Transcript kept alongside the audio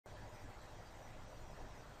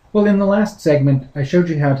Well, in the last segment, I showed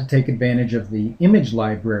you how to take advantage of the Image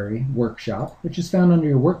Library workshop, which is found under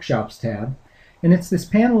your Workshops tab. And it's this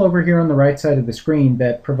panel over here on the right side of the screen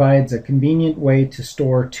that provides a convenient way to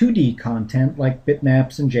store 2D content like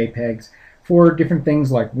bitmaps and JPEGs for different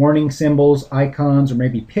things like warning symbols, icons, or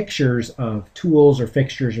maybe pictures of tools or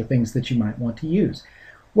fixtures or things that you might want to use.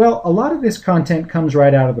 Well, a lot of this content comes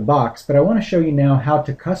right out of the box, but I want to show you now how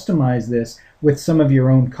to customize this with some of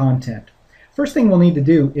your own content. First thing we'll need to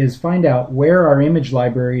do is find out where our image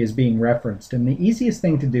library is being referenced. And the easiest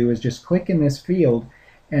thing to do is just click in this field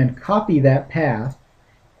and copy that path,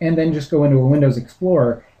 and then just go into a Windows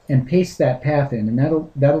Explorer and paste that path in, and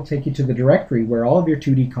that'll take you to the directory where all of your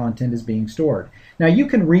 2D content is being stored. Now you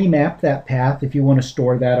can remap that path if you want to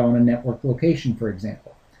store that on a network location, for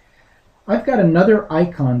example. I've got another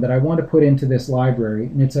icon that I want to put into this library,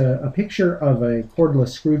 and it's a picture of a cordless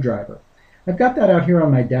screwdriver. I've got that out here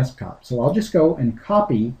on my desktop, so I'll just go and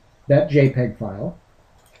copy that JPEG file,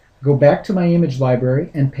 go back to my image library,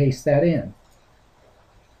 and paste that in.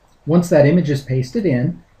 Once that image is pasted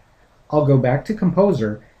in, I'll go back to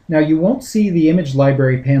Composer. Now you won't see the image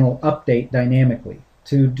library panel update dynamically.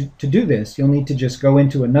 To do this, you'll need to just go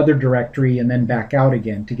into another directory and then back out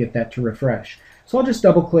again to get that to refresh. So I'll just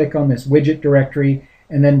double click on this widget directory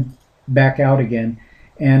and then back out again,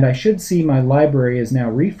 and I should see my library is now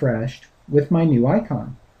refreshed with my new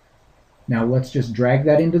icon. Now let's just drag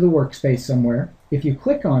that into the workspace somewhere. If you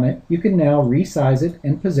click on it, you can now resize it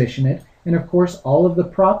and position it, and of course all of the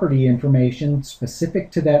property information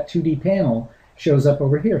specific to that 2D panel shows up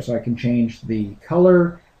over here. So I can change the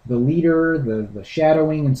color, the leader, the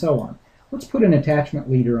shadowing, and so on. Let's put an attachment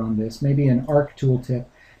leader on this, maybe an arc tooltip.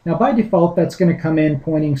 Now by default that's going to come in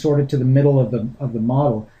pointing sort of to the middle of the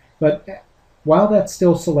model, but while that's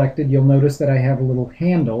still selected, you'll notice that I have a little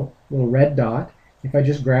handle, a little red dot. If I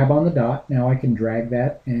just grab on the dot, now I can drag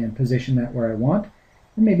that and position that where I want,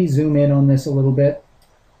 and maybe zoom in on this a little bit,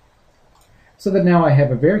 so that now I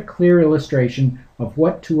have a very clear illustration of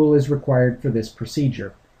what tool is required for this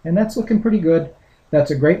procedure. And that's looking pretty good.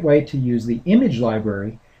 That's a great way to use the image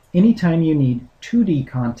library anytime you need 2D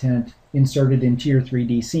content inserted into your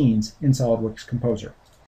 3D scenes in SOLIDWORKS Composer.